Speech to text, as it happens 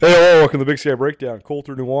Welcome to the Big Sky Breakdown.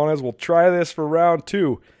 Colter Nuanez. We'll try this for round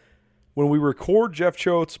 2. When we record Jeff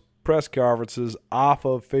Choate's press conferences off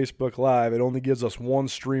of Facebook Live, it only gives us one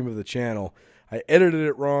stream of the channel. I edited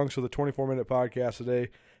it wrong, so the 24-minute podcast today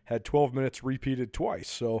had 12 minutes repeated twice.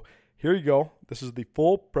 So here you go. This is the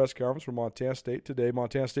full press conference for Montana State today.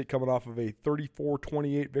 Montana State coming off of a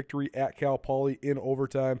 34-28 victory at Cal Poly in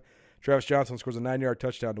overtime. Travis Johnson scores a 9-yard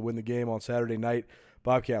touchdown to win the game on Saturday night.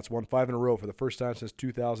 Bobcats won 5 in a row for the first time since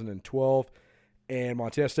 2012. And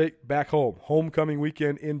Montana State back home. Homecoming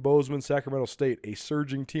weekend in Bozeman, Sacramento State, a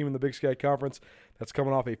surging team in the Big Sky Conference that's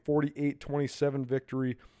coming off a 48-27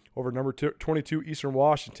 victory over number 22 Eastern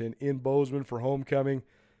Washington in Bozeman for homecoming.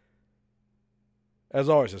 As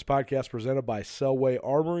always, this podcast presented by Selway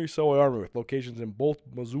Armory. Selway Armory with locations in both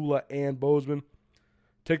Missoula and Bozeman.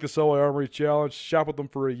 Take the Selway Armory Challenge. Shop with them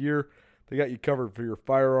for a year. They got you covered for your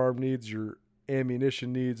firearm needs, your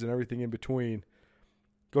ammunition needs, and everything in between.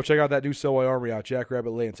 Go check out that new Selway Armory out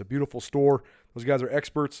Jackrabbit Lane. It's a beautiful store. Those guys are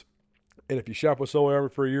experts. And if you shop with Selway Armory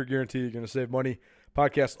for a year, guarantee you're going to save money.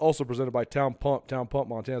 Podcast also presented by Town Pump. Town Pump,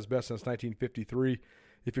 Montana's best since 1953.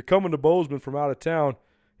 If you're coming to Bozeman from out of town,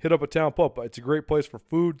 hit up a Town Pump. It's a great place for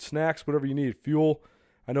food, snacks, whatever you need. Fuel.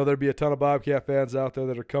 I know there'd be a ton of Bobcat fans out there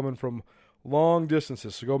that are coming from long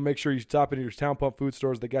distances. So go make sure you stop into your Town Pump food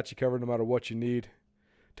stores. They got you covered no matter what you need.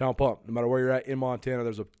 Town Pump. No matter where you're at in Montana,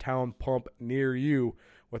 there's a Town Pump near you.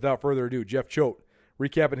 Without further ado, Jeff Choate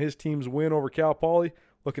recapping his team's win over Cal Poly,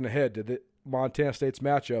 looking ahead to the Montana State's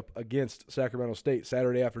matchup against Sacramento State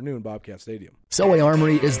Saturday afternoon, Bobcat Stadium. Selway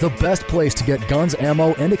Armory is the best place to get guns,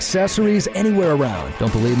 ammo, and accessories anywhere around.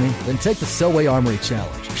 Don't believe me? Then take the Selway Armory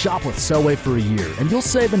Challenge. Shop with Selway for a year, and you'll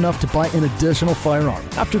save enough to buy an additional firearm.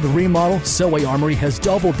 After the remodel, Selway Armory has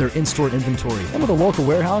doubled their in-store inventory, and with a local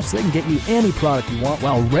warehouse, they can get you any product you want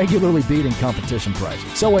while regularly beating competition prices.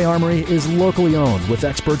 Selway Armory is locally owned, with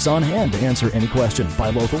experts on hand to answer any question. Buy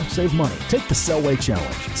local, save money. Take the Selway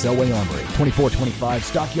Challenge. Selway Armory, 2425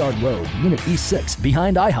 Stockyard Road, Unit E6,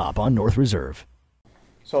 behind IHOP on North Reserve.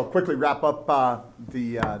 So I'll quickly wrap up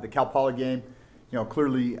the Cal Poly game. You know,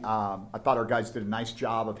 clearly I thought our guys did a nice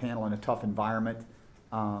job of handling a tough environment.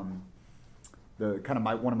 One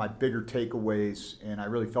of my bigger takeaways, and I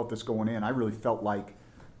really felt this going in, I really felt like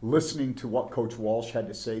listening to what Coach Walsh had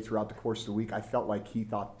to say throughout the course of the week, I felt like he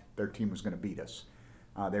thought their team was going to beat us.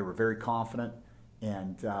 They were very confident,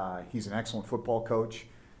 and he's an excellent football coach.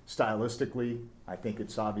 Stylistically, I think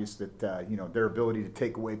it's obvious that their ability to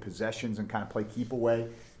take away possessions and kind of play keep away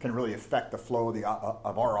can really affect the flow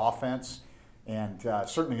of our offense. And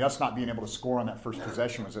certainly us not being able to score on that first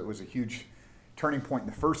possession was a huge turning point in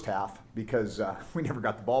the first half because we never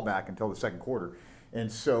got the ball back until the second quarter.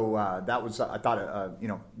 And so that was, I thought, a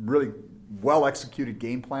really well executed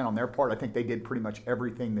game plan on their part. I think they did pretty much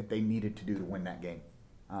everything that they needed to do to win that game.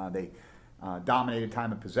 They dominated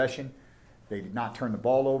time of possession. They did not turn the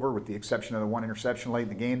ball over, with the exception of the one interception late in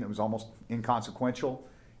the game that was almost inconsequential,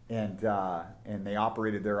 and they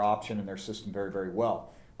operated their option and their system very, very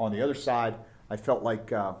well. On the other side, I felt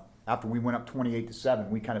like after we went up 28-7,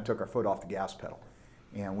 we kind of took our foot off the gas pedal,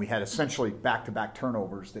 and we had essentially back-to-back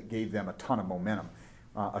turnovers that gave them a ton of momentum.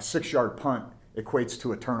 A 6-yard punt equates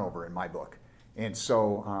to a turnover in my book, and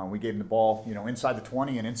so we gave them the ball, inside the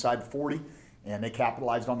 20 and inside the 40, and they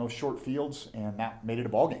capitalized on those short fields, and that made it a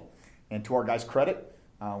ball game. And to our guys' credit,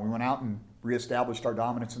 we went out and reestablished our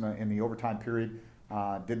dominance in the overtime period,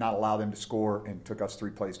 did not allow them to score, and took us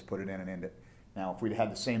 3 plays to put it in and end it. Now, if we'd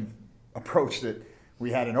had the same approach that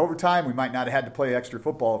we had in overtime, we might not have had to play extra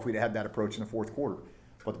football if we'd had that approach in the fourth quarter.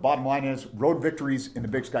 But the bottom line is, road victories in the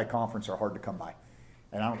Big Sky Conference are hard to come by.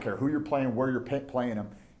 And I don't care who you're playing, where you're playing them,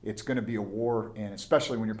 it's going to be a war, and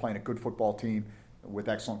especially when you're playing a good football team with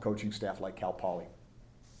excellent coaching staff like Cal Poly.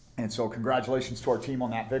 And so congratulations to our team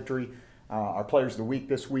on that victory. Our players of the week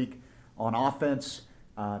this week on offense,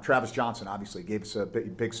 Travis Johnson obviously gave us a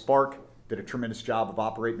big spark, did a tremendous job of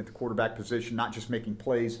operating at the quarterback position, not just making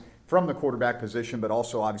plays from the quarterback position, but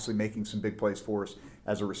also obviously making some big plays for us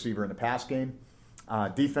as a receiver in the pass game.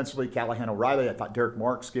 Defensively, Callahan O'Reilly, I thought Derek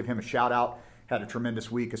Marks, give him a shout out, had a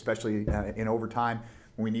tremendous week, especially in overtime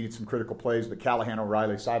when we needed some critical plays. But Callahan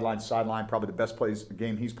O'Reilly, sideline to sideline, probably the best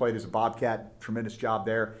game he's played as a Bobcat. Tremendous job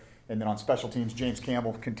there. And then on special teams, James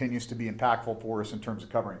Campbell continues to be impactful for us in terms of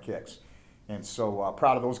covering kicks. And so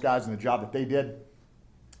proud of those guys and the job that they did.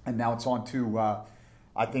 And now it's on to,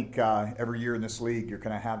 I think every year in this league, you're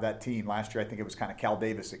going to have that team. Last year, I think it was kind of Cal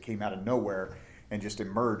Davis that came out of nowhere and just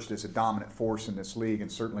emerged as a dominant force in this league. And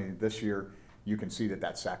certainly this year, you can see that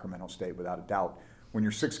that's Sacramento State without a doubt. When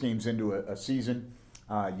you're 6 games into a season,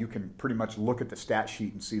 you can pretty much look at the stat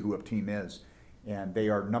sheet and see who a team is. And they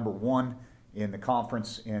are number 1 in the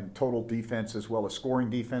conference in total defense as well as scoring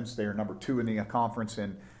defense. They are number 2 in the conference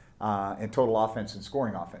in total offense and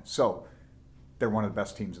scoring offense. So they're one of the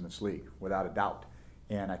best teams in this league, without a doubt.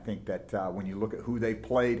 And I think that when you look at who they've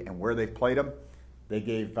played and where they've played them, they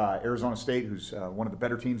gave Arizona State, who's one of the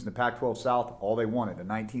better teams in the Pac-12 South, all they wanted, a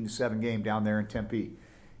 19-7 game down there in Tempe.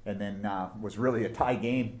 And then was really a tie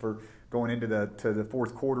game for going into the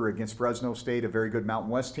fourth quarter against Fresno State, a very good Mountain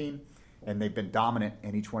West team. And they've been dominant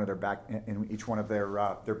in each one of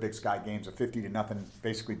their Big Sky games, a 50-0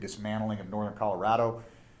 basically dismantling of Northern Colorado.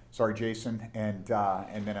 Sorry, Jason, and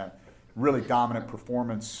then a really dominant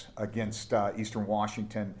performance against Eastern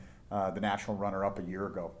Washington, the national runner-up a year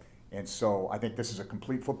ago. And so I think this is a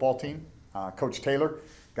complete football team. Coach Taylor,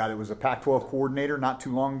 guy that was a Pac-12 coordinator not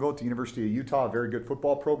too long ago at the University of Utah, a very good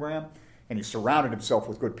football program, and he surrounded himself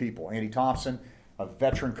with good people. Andy Thompson, a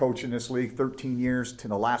veteran coach in this league, 13 years to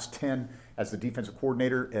the last 10 as the defensive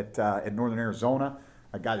coordinator at Northern Arizona,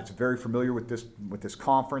 a guy that's very familiar with this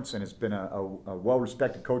conference and has been a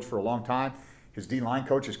well-respected coach for a long time. His D-line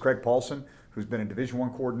coach is Craig Paulson, who's been a Division I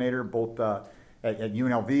coordinator both at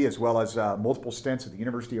UNLV as well as multiple stints at the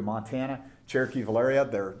University of Montana. Cherokee Valeria,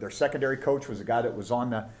 their secondary coach, was a guy that was on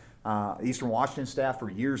the Eastern Washington staff for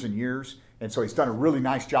years and years. And so he's done a really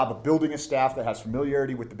nice job of building a staff that has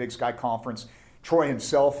familiarity with the Big Sky Conference. Troy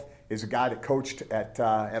himself is a guy that coached at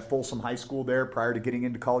Folsom High School there prior to getting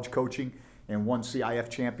into college coaching and won CIF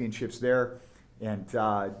championships there. And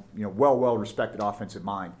well respected offensive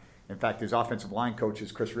mind. In fact, his offensive line coach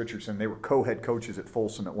is Chris Richardson. They were co-head coaches at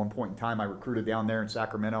Folsom at one point in time. I recruited down there in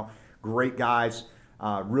Sacramento. Great guys,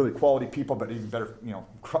 really quality people, but even better,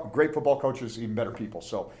 great football coaches, even better people.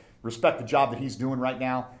 So respect the job that he's doing right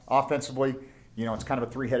now. Offensively, it's kind of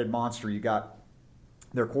a three-headed monster. You got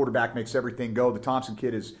their quarterback makes everything go. The Thompson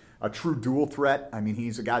kid is a true dual threat. I mean,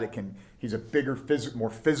 he's a guy that he's a bigger, more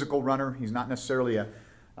physical runner. He's not necessarily a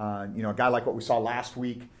guy like what we saw last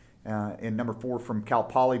week. In number 4 from Cal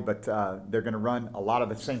Poly, but they're going to run a lot of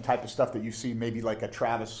the same type of stuff that you see maybe like a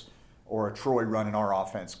Travis or a Troy run in our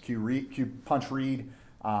offense. Q punch read,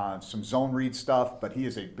 some zone read stuff, but he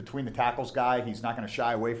is a between the tackles guy. He's not going to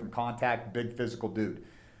shy away from contact, big physical dude,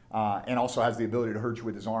 and also has the ability to hurt you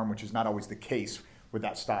with his arm, which is not always the case with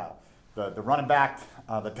that style. The running back,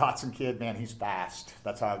 the Dotson kid, man, he's fast.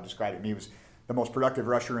 That's how I would describe him. He was the most productive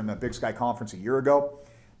rusher in the Big Sky Conference a year ago.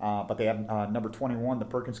 But they have number 21, the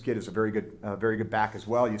Perkins kid, is a very good back as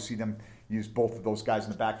well. You see them use both of those guys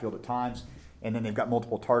in the backfield at times. And then they've got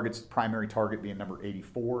multiple targets, the primary target being number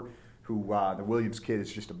 84, who the Williams kid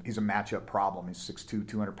is he's a matchup problem. He's 6'2",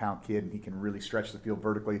 200-pound kid, and he can really stretch the field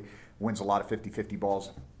vertically, wins a lot of 50-50 balls,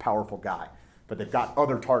 powerful guy. But they've got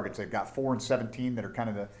other targets. They've got 4 and 17 that are kind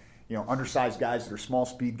of the undersized guys that are small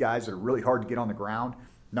speed guys that are really hard to get on the ground.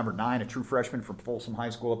 Number 9, a true freshman from Folsom High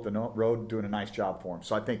School up the road, doing a nice job for him.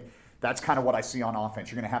 So I think that's kind of what I see on offense.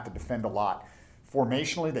 You're going to have to defend a lot.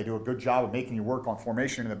 Formationally, they do a good job of making you work on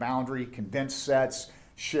formation in the boundary, condensed sets,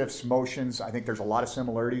 shifts, motions. I think there's a lot of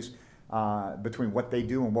similarities between what they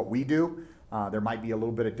do and what we do. There might be a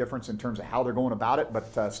little bit of difference in terms of how they're going about it,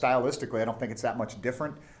 but stylistically, I don't think it's that much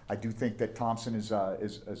different. I do think that Thompson has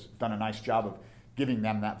done a nice job of giving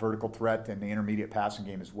them that vertical threat and the intermediate passing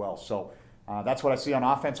game as well. So that's what I see on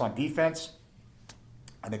offense. On defense,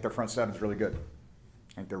 I think their front seven is really good.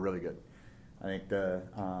 I think they're really good. I think the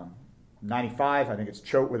 95, I think it's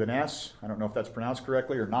Choate with an S. I don't know if that's pronounced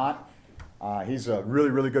correctly or not. He's a really,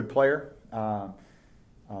 really good player.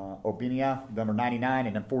 Obinia, number 99,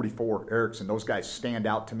 and then 44, Erickson. Those guys stand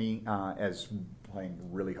out to me as playing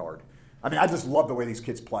really hard. I mean, I just love the way these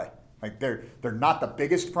kids play. Like they're not the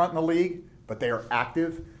biggest front in the league, but they are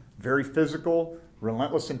active, very physical,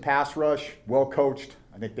 relentless in pass rush, well coached.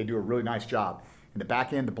 I think they do a really nice job. In the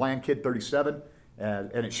back end, the Bland kid, 37,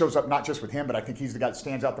 and it shows up not just with him, but I think he's the guy that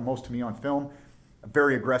stands out the most to me on film. A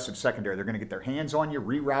very aggressive secondary. They're going to get their hands on you,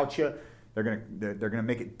 reroute you. They're going to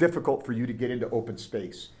make it difficult for you to get into open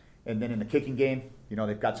space. And then in the kicking game,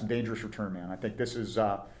 they've got some dangerous return man. I think this is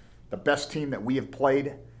the best team that we have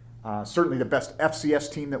played, certainly the best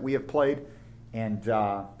FCS team that we have played, and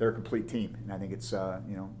they're a complete team. And I think it's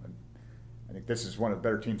I think this is one of the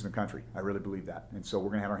better teams in the country. I really believe that. And so we're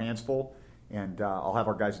going to have our hands full, and I'll have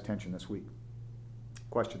our guys' attention this week.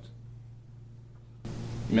 Questions?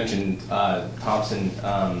 You mentioned Thompson.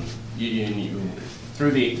 You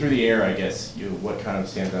through the air, I guess. What kind of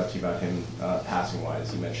stands out to you about him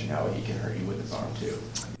passing-wise? You mentioned how he can hurt you with his arm too.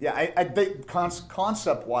 Yeah, I think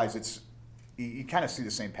concept-wise, you kind of see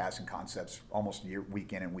the same passing concepts almost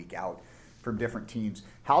week in and week out from different teams.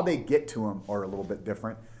 How they get to him are a little bit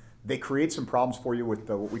different. They create some problems for you with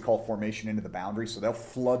what we call formation into the boundary. So they'll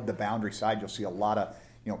flood the boundary side. You'll see a lot of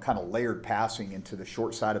kind of layered passing into the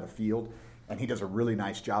short side of the field, and he does a really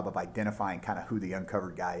nice job of identifying kind of who the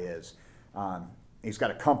uncovered guy is. He's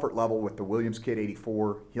got a comfort level with the Williams kid,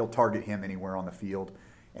 84. He'll target him anywhere on the field.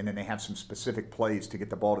 And then they have some specific plays to get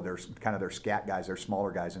the ball to their scat guys, their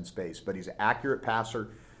smaller guys in space. But he's an accurate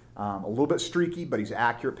passer, a little bit streaky, but he's an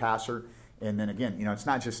accurate passer. And then again, it's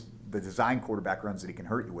not just the design quarterback runs that he can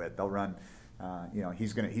hurt you with. They'll run,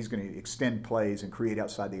 he's going to extend plays and create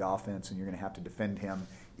outside the offense, and you're going to have to defend him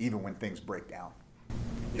even when things break down.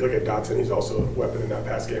 You look at Dotson; he's also a weapon in that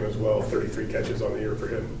pass game as well. 33 catches on the year for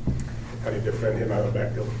him. How do you defend him out of the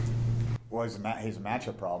backfield? Well, he's a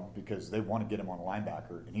matchup problem because they want to get him on a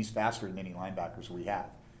linebacker, and he's faster than any linebackers we have.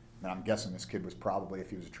 And I'm guessing this kid was probably, if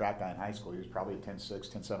he was a track guy in high school, he was probably a 10.6,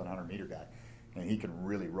 10.700 meter guy, and he can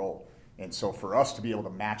really roll. And so for us to be able to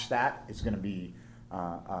match that, it's going to be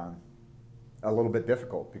a little bit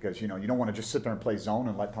difficult because, you don't want to just sit there and play zone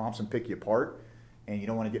and let Thompson pick you apart, and you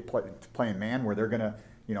don't want to get playing man where they're going to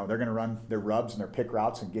run their rubs and their pick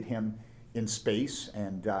routes and get him in space,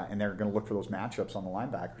 and they're going to look for those matchups on the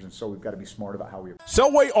linebackers, and so we've got to be smart about how we.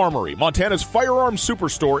 Selway Armory, Montana's firearms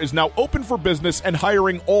superstore, is now open for business and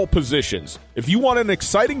hiring all positions. If you want an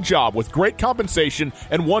exciting job with great compensation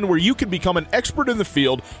and one where you can become an expert in the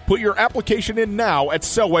field, put your application in now at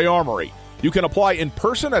Selway Armory. You can apply in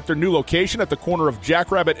person at their new location at the corner of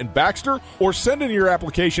Jackrabbit and Baxter, or send in your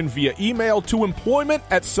application via email to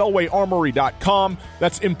employment@selwayarmory.com.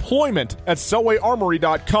 That's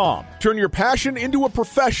employment@selwayarmory.com. Turn your passion into a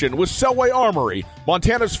profession with Selway Armory,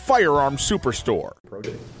 Montana's firearms superstore.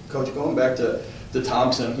 Coach, going back to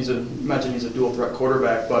Thompson, you mentioned he's a dual threat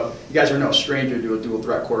quarterback, but you guys are no stranger to a dual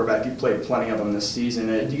threat quarterback. You've played plenty of them this season.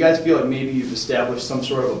 Do you guys feel like maybe you've established some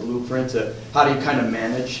sort of a blueprint to how do you kind of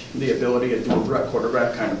manage the ability a dual threat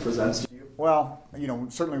quarterback kind of presents to you? Well,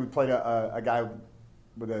 certainly we played a guy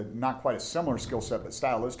with a not quite a similar skill set, but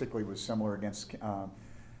stylistically was similar against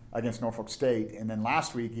Norfolk State. And then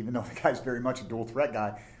last week, even though the guy's very much a dual threat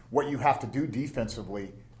guy, what you have to do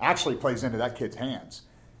defensively actually plays into that kid's hands.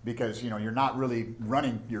 Because you're not really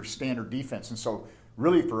running your standard defense, and so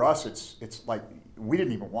really for us it's like we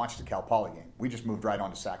didn't even watch the Cal Poly game. We just moved right on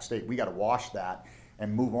to Sac State. We got to wash that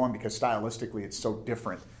and move on because stylistically it's so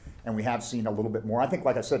different, and we have seen a little bit more. I think,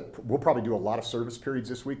 like I said, we'll probably do a lot of service periods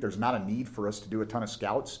this week. There's not a need for us to do a ton of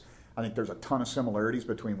scouts. I think there's a ton of similarities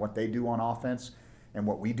between what they do on offense and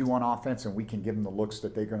what we do on offense, and we can give them the looks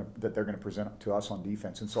that they're going to present to us on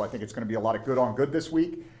defense. And so I think it's going to be a lot of good on good this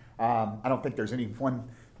week. I don't think there's any one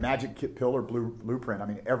magic pill or blueprint. I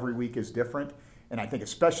mean, every week is different, and I think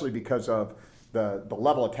especially because of the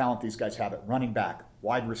level of talent these guys have at running back,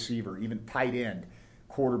 wide receiver, even tight end,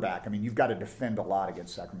 quarterback. I mean, you've got to defend a lot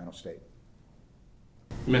against Sacramento State.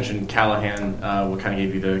 You mentioned Callahan. What kind of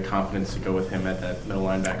gave you the confidence to go with him at that middle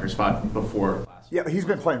linebacker spot before? Yeah, he's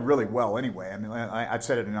been playing really well anyway. I mean, I've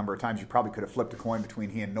said it a number of times. You probably could have flipped a coin between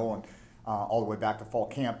he and Nolan all the way back to fall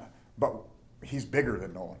camp, but he's bigger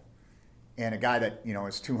than Nolan. And a guy that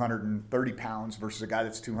is 230 pounds versus a guy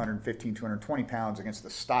that's 215, 220 pounds against the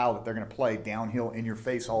style that they're going to play downhill in your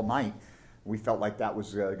face all night, we felt like that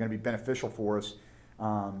was going to be beneficial for us.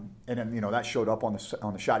 And then that showed up on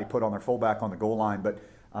the shot he put on their fullback on the goal line. But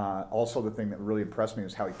also the thing that really impressed me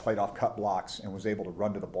was how he played off cut blocks and was able to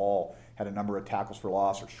run to the ball, had a number of tackles for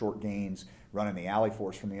loss or short gains, running the alley for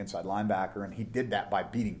us from the inside linebacker, and he did that by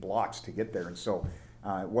beating blocks to get there. And so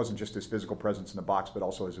it wasn't just his physical presence in the box, but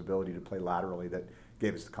also his ability to play laterally that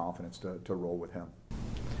gave us the confidence to roll with him.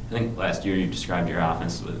 I think last year you described your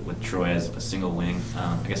offense with Troy as a single wing.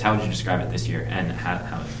 I guess how would you describe it this year, and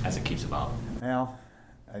how as it keeps evolving? Well,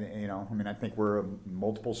 I think we're a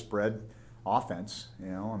multiple spread offense.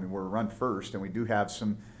 We're a run first, and we do have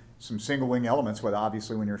some single wing elements. But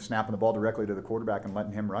obviously, when you're snapping the ball directly to the quarterback and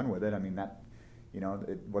letting him run with it,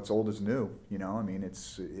 what's old is new.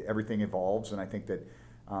 It's everything evolves, and I think that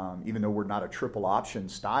even though we're not a triple option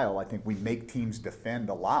style, I think we make teams defend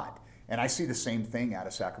a lot. And I see the same thing out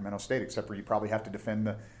of Sacramento State, except for you probably have to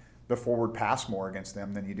defend the forward pass more against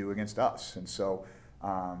them than you do against us. And so,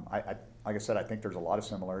 like I said, I think there's a lot of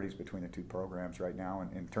similarities between the two programs right now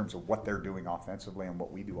in terms of what they're doing offensively and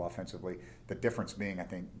what we do offensively. The difference being, I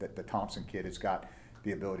think, that the Thompson kid has got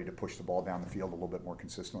the ability to push the ball down the field a little bit more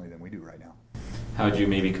consistently than we do right now. How would you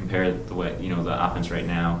maybe compare the way the offense right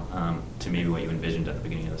now to maybe what you envisioned at the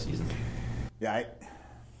beginning of the season? Yeah,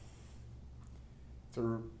 it's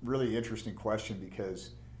a really interesting question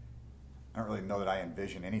because I don't really know that I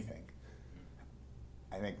envision anything.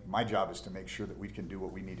 I think my job is to make sure that we can do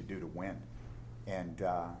what we need to do to win. And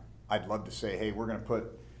I'd love to say, hey, we're going to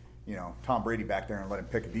put, Tom Brady back there and let him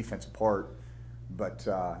pick a defense apart. But,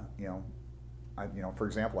 For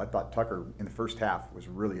example, I thought Tucker in the first half was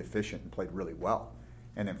really efficient and played really well.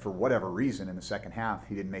 And then for whatever reason in the second half,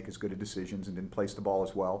 he didn't make as good of decisions and didn't place the ball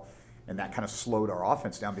as well. And that kind of slowed our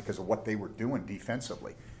offense down because of what they were doing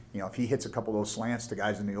defensively. If he hits a couple of those slants to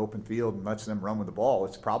guys in the open field and lets them run with the ball,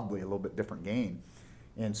 it's probably a little bit different game.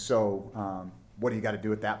 And so what do you got to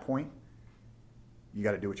do at that point? You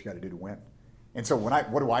got to do what you got to do to win. And so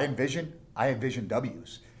what do I envision? I envision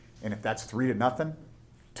W's. And if that's 3-0,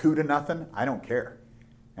 2-0, I don't care.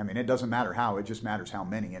 I mean, it doesn't matter how. It just matters how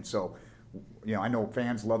many. And so, I know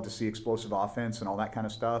fans love to see explosive offense and all that kind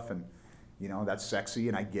of stuff. And, that's sexy,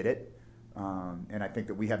 and I get it. And I think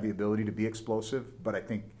that we have the ability to be explosive. But I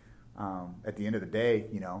think at the end of the day,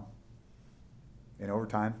 in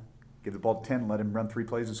overtime, give the ball to 10, let him run 3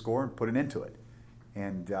 plays and score and put an end to it.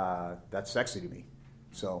 And that's sexy to me.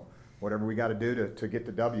 So whatever we got to do to get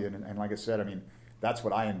the W. And like I said, I mean, that's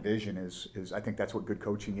what I envision is I think that's what good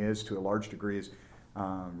coaching is to a large degree is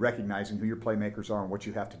recognizing who your playmakers are and what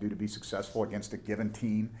you have to do to be successful against a given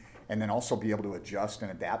team, and then also be able to adjust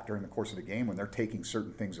and adapt during the course of the game when they're taking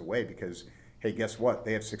certain things away because, hey, guess what?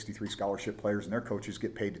 They have 63 scholarship players and their coaches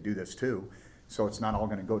get paid to do this too. So it's not all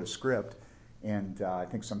going to go to script. And I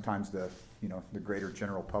think sometimes the greater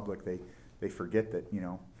general public, they forget that,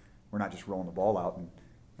 we're not just rolling the ball out and,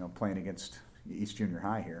 playing against East Junior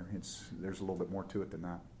High here. There's a little bit more to it than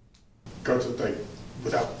that. Coach looked like,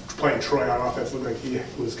 without playing Troy on offense, looked like he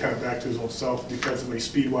was kind of back to his old self defensively,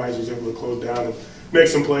 speed-wise. He was able to close down and make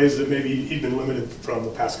some plays that maybe he'd been limited from the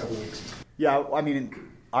past couple of weeks. Yeah, I mean,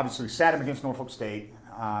 obviously we sat him against Norfolk State,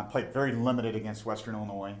 played very limited against Western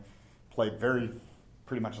Illinois, played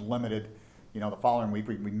pretty much limited. The following week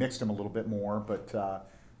we mixed him a little bit more, but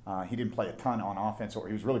he didn't play a ton on offense. Or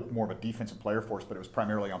he was really more of a defensive player for us, but it was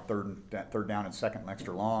primarily on third down and second and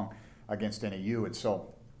extra long against NAU. And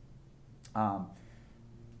so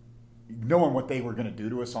knowing what they were going to do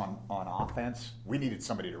to us on offense, we needed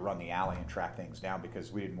somebody to run the alley and track things down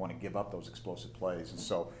because we didn't want to give up those explosive plays. And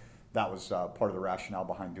so that was part of the rationale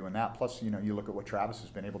behind doing that. Plus, you look at what Travis has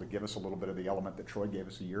been able to give us a little bit of the element that Troy gave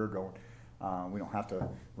us a year ago. We don't have to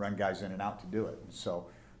run guys in and out to do it. And so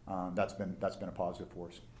that's been a positive for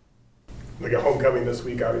us. Like a homecoming this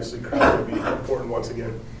week, obviously, crowd will be important once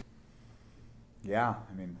again. Yeah,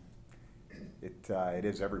 I mean, it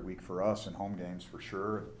is every week for us in home games for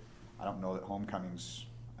sure. I don't know that homecomings.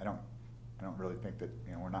 I don't really think that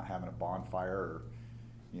we're not having a bonfire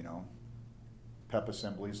or pep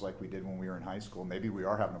assemblies like we did when we were in high school. Maybe we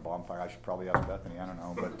are having a bonfire. I should probably ask Bethany. I don't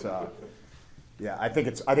know, but yeah, I think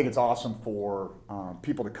it's awesome for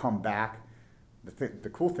people to come back. The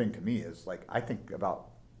cool thing to me is I think about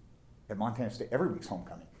at Montana State every week's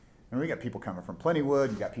homecoming. And we got people coming from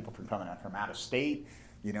Plentywood, you got people coming from out of state,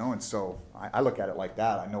 and so I look at it like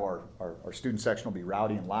that. I know our student section will be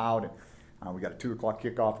rowdy and loud, and we got a 2 o'clock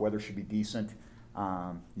kickoff. Weather should be decent.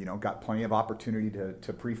 Got plenty of opportunity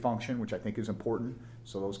to pre-function, which I think is important,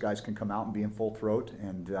 so those guys can come out and be in full throat.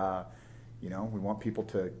 And we want people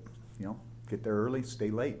to get there early,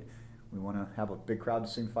 stay late. We want to have a big crowd to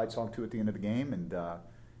sing the fight song to at the end of the game, and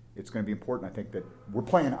it's going to be important. I think that we're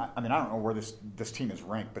playing. I mean, I don't know where this team is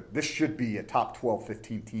ranked, but this should be a top 12,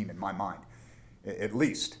 15 team in my mind, at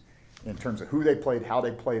least in terms of who they played, how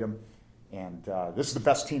they played them, and this is the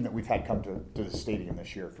best team that we've had come to the stadium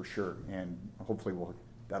this year for sure. And hopefully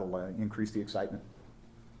that'll increase the excitement.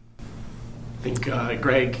 I think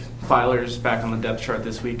Greg Filer's back on the depth chart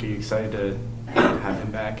this week. Are you excited to have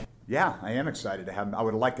him back? Yeah, I am excited to have him. I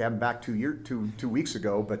would have liked to have him back 2 weeks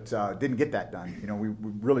ago, but didn't get that done. We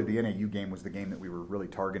really, the NAU game was the game that we were really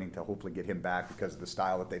targeting to hopefully get him back because of the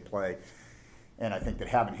style that they play. And I think that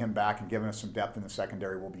having him back and giving us some depth in the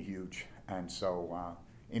secondary will be huge. And so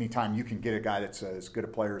anytime you can get a guy that's as good a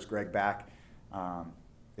player as Greg back,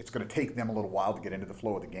 it's going to take them a little while to get into the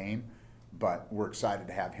flow of the game. But we're excited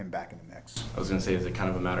to have him back in the mix. I was going to say, is it kind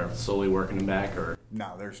of a matter of slowly working him back? Or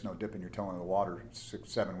no, there's no dipping your toe in the water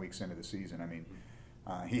 6-7 weeks into the season. I mean,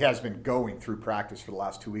 he has been going through practice for the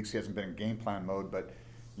last 2 weeks. He hasn't been in game plan mode, but,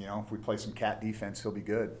 if we play some cat defense, he'll be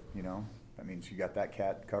good. That means you got that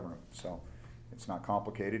cat covering him. So it's not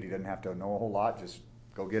complicated. He doesn't have to know a whole lot. Just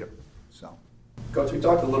go get him. So. Coach, we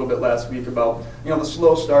talked a little bit last week about the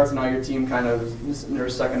slow starts and how your team kind of in their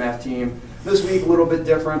second half team. This week a little bit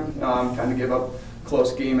different, kind of give up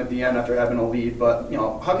close game at the end after having a lead. But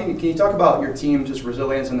how can you talk about your team just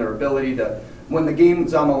resilience and their ability to, when the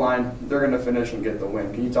game's on the line, they're going to finish and get the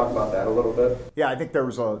win. Can you talk about that a little bit? Yeah, I think there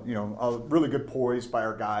was a really good poise by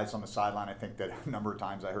our guys on the sideline. I think that a number of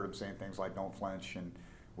times I heard them saying things like "Don't flinch" and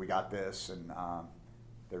 "We got this," and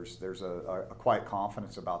there's a quiet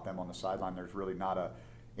confidence about them on the sideline. There's really not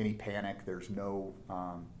any panic. There's no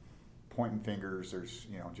pointing fingers. There's,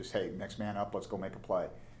 just, hey, next man up, let's go make a play.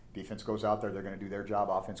 Defense goes out there, they're going to do their job.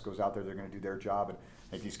 Offense goes out there, they're going to do their job. And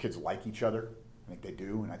I think these kids like each other. I think they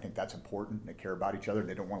do, and I think that's important. They care about each other.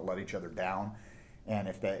 They don't want to let each other down. And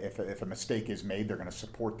if a mistake is made, they're going to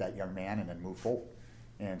support that young man and then move forward.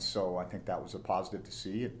 And so I think that was a positive to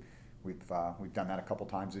see. And we've done that a couple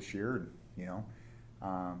times this year.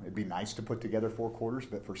 And it'd be nice to put together 4 quarters,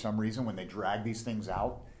 but for some reason, when they drag these things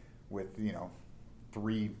out with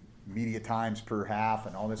 3 media times per half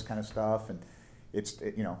and all this kind of stuff, and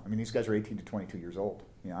these guys are 18 to 22 years old.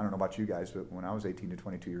 I don't know about you guys, but when I was 18 to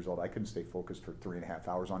 22 years old, I couldn't stay focused for 3.5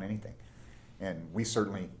 hours on anything. And we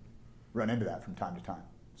certainly run into that from time to time.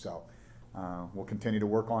 So we'll continue to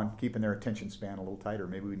work on keeping their attention span a little tighter.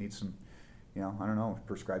 Maybe we need some, I don't know,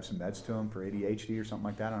 prescribe some meds to them for ADHD or something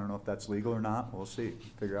like that. I don't know if that's legal or not. We'll see.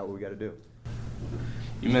 Figure out what we got to do.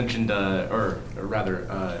 You mentioned, RJ.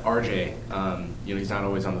 He's not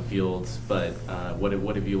always on the field, but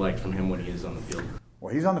what have you liked from him when he is on the field?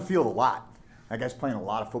 Well, he's on the field a lot. That guy's playing a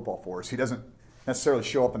lot of football for us. He doesn't necessarily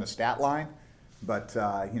show up in the stat line, but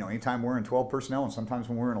anytime we're in 12 personnel and sometimes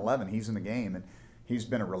when we're in 11, he's in the game. And he's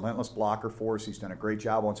been a relentless blocker for us. He's done a great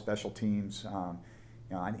job on special teams.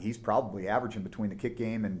 He's probably averaging between the kick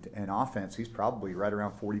game and offense. He's probably right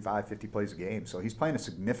around 45, 50 plays a game. So he's playing a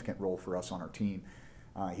significant role for us on our team.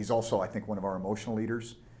 He's also, I think, one of our emotional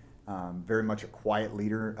leaders. Very much a quiet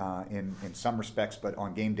leader in some respects, but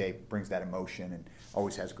on game day brings that emotion and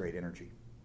always has great energy.